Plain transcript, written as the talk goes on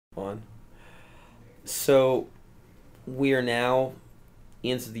On. So we are now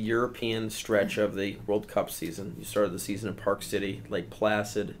into the European stretch of the World Cup season. You started the season in Park City, Lake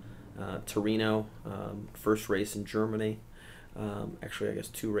Placid, Torino, first race in Germany. Actually, I guess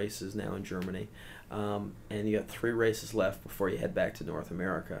two races now in Germany. And you got three races left before you head back to North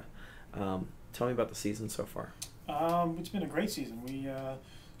America. Tell me about the season so far. It's been a great season. We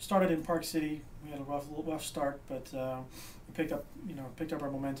started in Park City. We had a rough start, but we picked up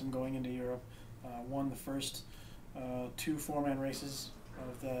our momentum going into Europe. Won the first two four-man races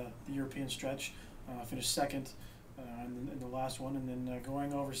of the European stretch. Finished second in the last one, and then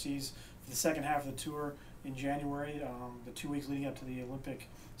going overseas for the second half of the tour in January. The 2 weeks leading up to the Olympic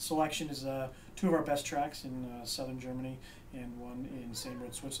selection is two of our best tracks in southern Germany and one in St.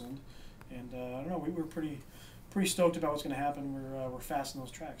 Moritz, Switzerland. And I don't know, we were pretty stoked about what's going to happen. We're fast in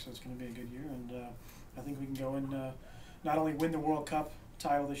those tracks, so it's going to be a good year. And I think we can go and not only win the World Cup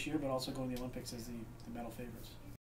title this year, but also go to the Olympics as the medal favorites.